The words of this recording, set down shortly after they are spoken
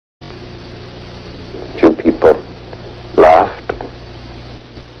people laughed.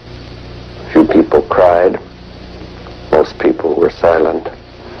 Few people cried. Most people were silent.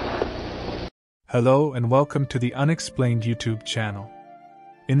 Hello and welcome to the Unexplained YouTube channel.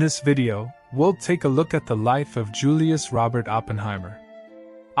 In this video, we'll take a look at the life of Julius Robert Oppenheimer.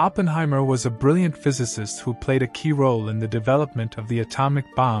 Oppenheimer was a brilliant physicist who played a key role in the development of the atomic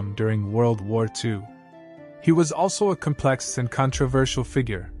bomb during World War II. He was also a complex and controversial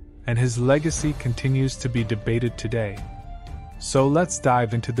figure, and his legacy continues to be debated today. So let's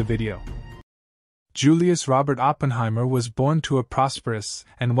dive into the video. Julius Robert Oppenheimer was born to a prosperous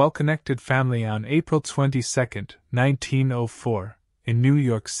and well-connected family on April 22, 1904, in New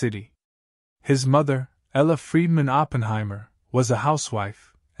York City. His mother, Ella Friedman Oppenheimer, was a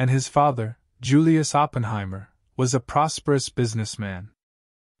housewife, and his father, Julius Oppenheimer, was a prosperous businessman.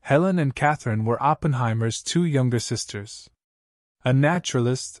 Helen and Catherine were Oppenheimer's two younger sisters. A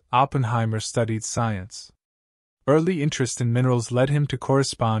naturalist, Oppenheimer studied science. Early interest in minerals led him to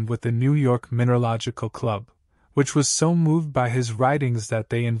correspond with the New York Mineralogical Club, which was so moved by his writings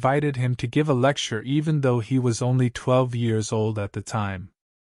that they invited him to give a lecture even though he was only 12 years old at the time.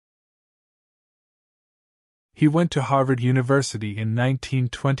 He went to Harvard University in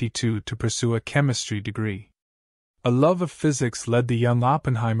 1922 to pursue a chemistry degree. A love of physics led the young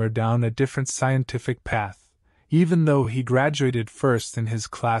Oppenheimer down a different scientific path, even though he graduated first in his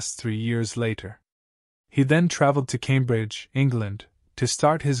class 3 years later. He then traveled to Cambridge, England, to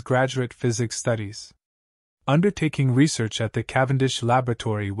start his graduate physics studies. Undertaking research at the Cavendish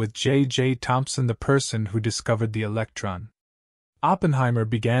Laboratory with J. Thomson, the person who discovered the electron. Oppenheimer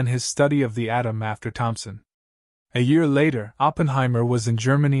began his study of the atom after Thomson. A year later, Oppenheimer was in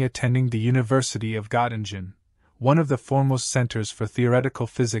Germany attending the University of Göttingen, one of the foremost centers for theoretical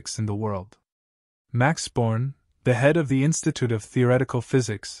physics in the world. Max Born, the head of the Institute of Theoretical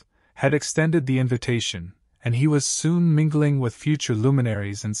Physics, had extended the invitation, and he was soon mingling with future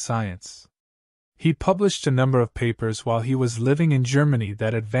luminaries in science. He published a number of papers while he was living in Germany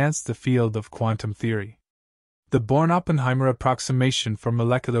that advanced the field of quantum theory. The Born-Oppenheimer approximation for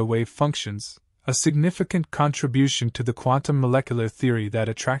molecular wave functions, a significant contribution to the quantum molecular theory that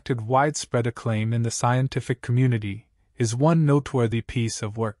attracted widespread acclaim in the scientific community, is one noteworthy piece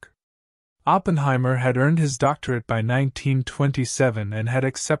of work. Oppenheimer had earned his doctorate by 1927 and had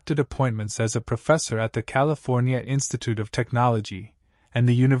accepted appointments as a professor at the California Institute of Technology and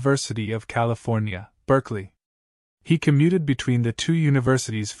the University of California, Berkeley. He commuted between the two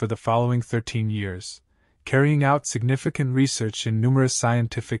universities for the following 13 years, carrying out significant research in numerous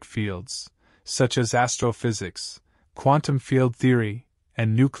scientific fields, such as astrophysics, quantum field theory,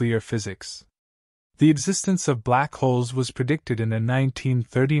 and nuclear physics. The existence of black holes was predicted in a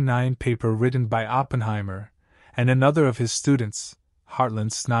 1939 paper written by Oppenheimer and another of his students,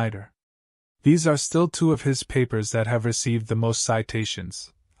 Hartland Snyder. These are still two of his papers that have received the most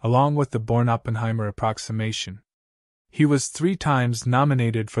citations, along with the Born-Oppenheimer approximation. He was 3 times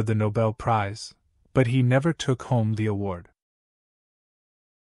nominated for the Nobel Prize, but he never took home the award.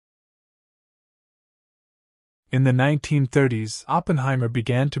 In the 1930s, Oppenheimer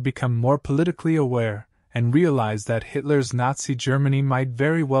began to become more politically aware and realized that Hitler's Nazi Germany might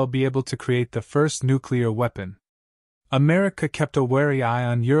very well be able to create the first nuclear weapon. America kept a wary eye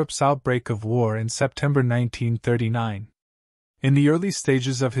on Europe's outbreak of war in September 1939. In the early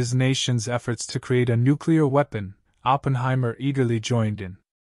stages of his nation's efforts to create a nuclear weapon, Oppenheimer eagerly joined in.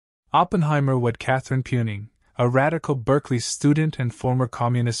 Oppenheimer wed Catherine Puening, a radical Berkeley student and former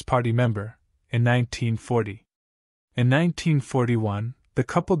Communist Party member, in 1940. In 1941, the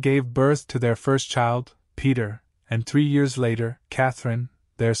couple gave birth to their first child, Peter, and 3 years later, Catherine,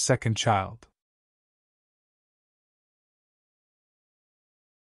 their second child.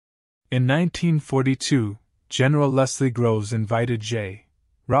 In 1942, General Leslie Groves invited J.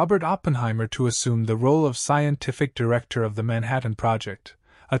 Robert Oppenheimer to assume the role of scientific director of the Manhattan Project,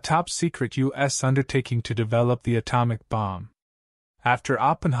 a top-secret U.S. undertaking to develop the atomic bomb. After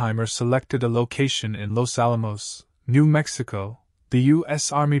Oppenheimer selected a location in Los Alamos, New Mexico, the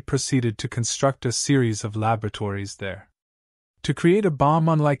U.S. Army proceeded to construct a series of laboratories there. To create a bomb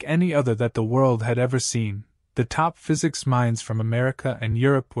unlike any other that the world had ever seen, the top physics minds from America and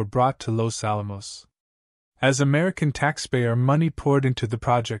Europe were brought to Los Alamos. As American taxpayer money poured into the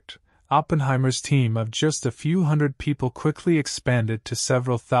project, Oppenheimer's team of just a few hundred people quickly expanded to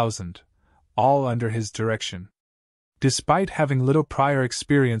several thousand, all under his direction. Despite having little prior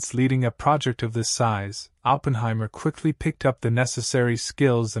experience leading a project of this size, Oppenheimer quickly picked up the necessary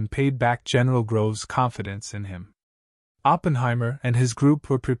skills and paid back General Groves' confidence in him. Oppenheimer and his group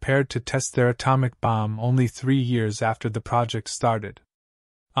were prepared to test their atomic bomb only 3 years after the project started.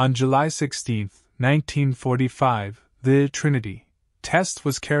 On July 16, 1945, the Trinity test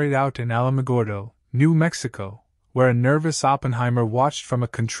was carried out in Alamogordo, New Mexico, where a nervous Oppenheimer watched from a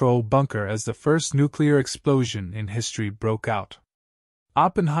control bunker as the first nuclear explosion in history broke out.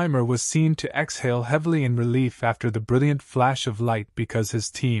 Oppenheimer was seen to exhale heavily in relief after the brilliant flash of light because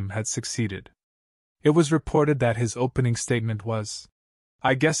his team had succeeded. It was reported that his opening statement was,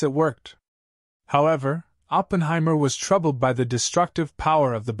 "I guess it worked." However, Oppenheimer was troubled by the destructive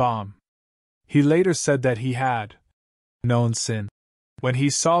power of the bomb. He later said that he had known sin when he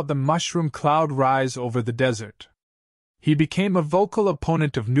saw the mushroom cloud rise over the desert. He became a vocal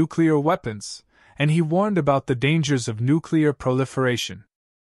opponent of nuclear weapons, and he warned about the dangers of nuclear proliferation.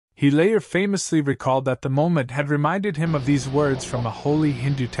 He later famously recalled that the moment had reminded him of these words from a holy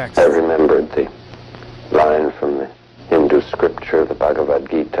Hindu text. I remembered the line from the Hindu scripture, the Bhagavad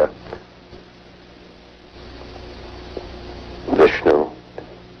Gita. Vishnu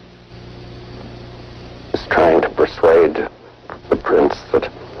is trying to persuade the prince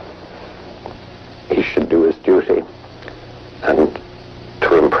that he should do his duty, and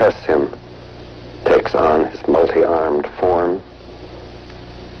to impress him takes on his multi-armed form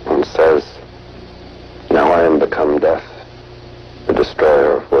and says, "Now I am become death, the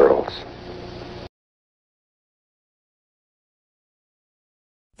destroyer of worlds."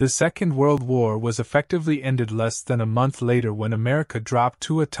 The Second World War was effectively ended less than a month later when America dropped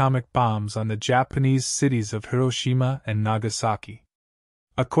 2 atomic bombs on the Japanese cities of Hiroshima and Nagasaki.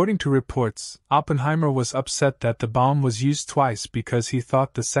 According to reports, Oppenheimer was upset that the bomb was used twice because he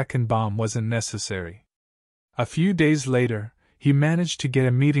thought the second bomb wasn't necessary. A few days later, he managed to get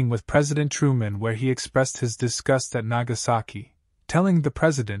a meeting with President Truman where he expressed his disgust at Nagasaki, telling the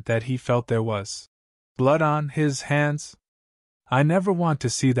president that he felt there was blood on his hands. "I never want to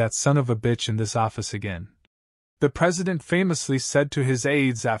see that son of a bitch in this office again," the president famously said to his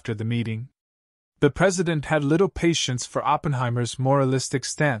aides after the meeting. The president had little patience for Oppenheimer's moralistic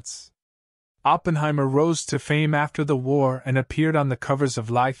stance. Oppenheimer rose to fame after the war and appeared on the covers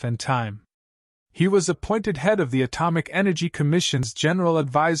of Life and Time. He was appointed head of the Atomic Energy Commission's General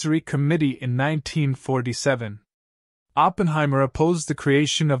Advisory Committee in 1947. Oppenheimer opposed the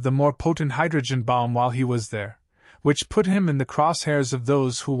creation of the more potent hydrogen bomb while he was there, which put him in the crosshairs of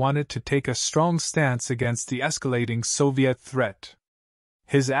those who wanted to take a strong stance against the escalating Soviet threat.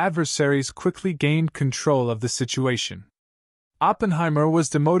 His adversaries quickly gained control of the situation. Oppenheimer was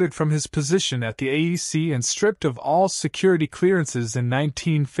demoted from his position at the AEC and stripped of all security clearances in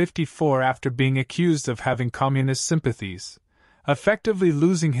 1954 after being accused of having communist sympathies, effectively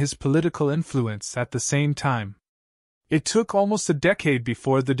losing his political influence at the same time. It took almost a decade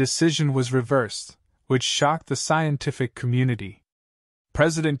before the decision was reversed, which shocked the scientific community.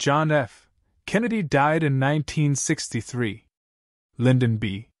 President John F. Kennedy died in 1963. Lyndon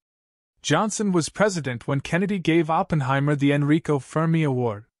B. Johnson was president when Kennedy gave Oppenheimer the Enrico Fermi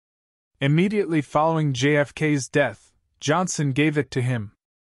Award. Immediately following JFK's death, Johnson gave it to him.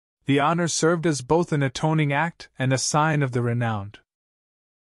 The honor served as both an atoning act and a sign of the renowned.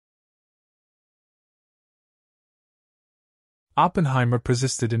 Oppenheimer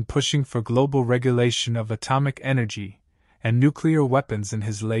persisted in pushing for global regulation of atomic energy and nuclear weapons in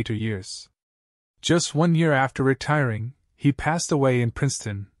his later years. Just 1 year after retiring, he passed away in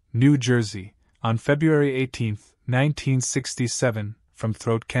Princeton, New Jersey, on February 18, 1967, from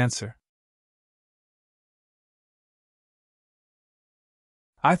throat cancer.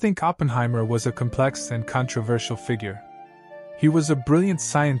 I think Oppenheimer was a complex and controversial figure. He was a brilliant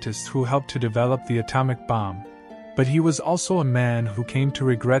scientist who helped to develop the atomic bomb, but he was also a man who came to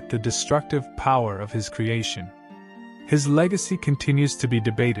regret the destructive power of his creation. His legacy continues to be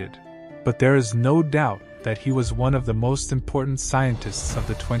debated, but there is no doubt that he was one of the most important scientists of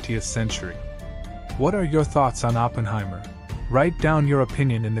the 20th century. What are your thoughts on Oppenheimer? Write down your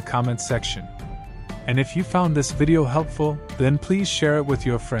opinion in the comments section. And if you found this video helpful, then please share it with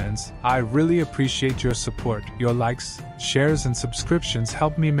your friends. I really appreciate your support. Your likes, shares and subscriptions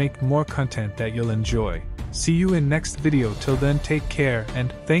help me make more content that you'll enjoy. See you in next video. Till then, take care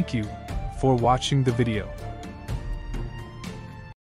and thank you for watching the video.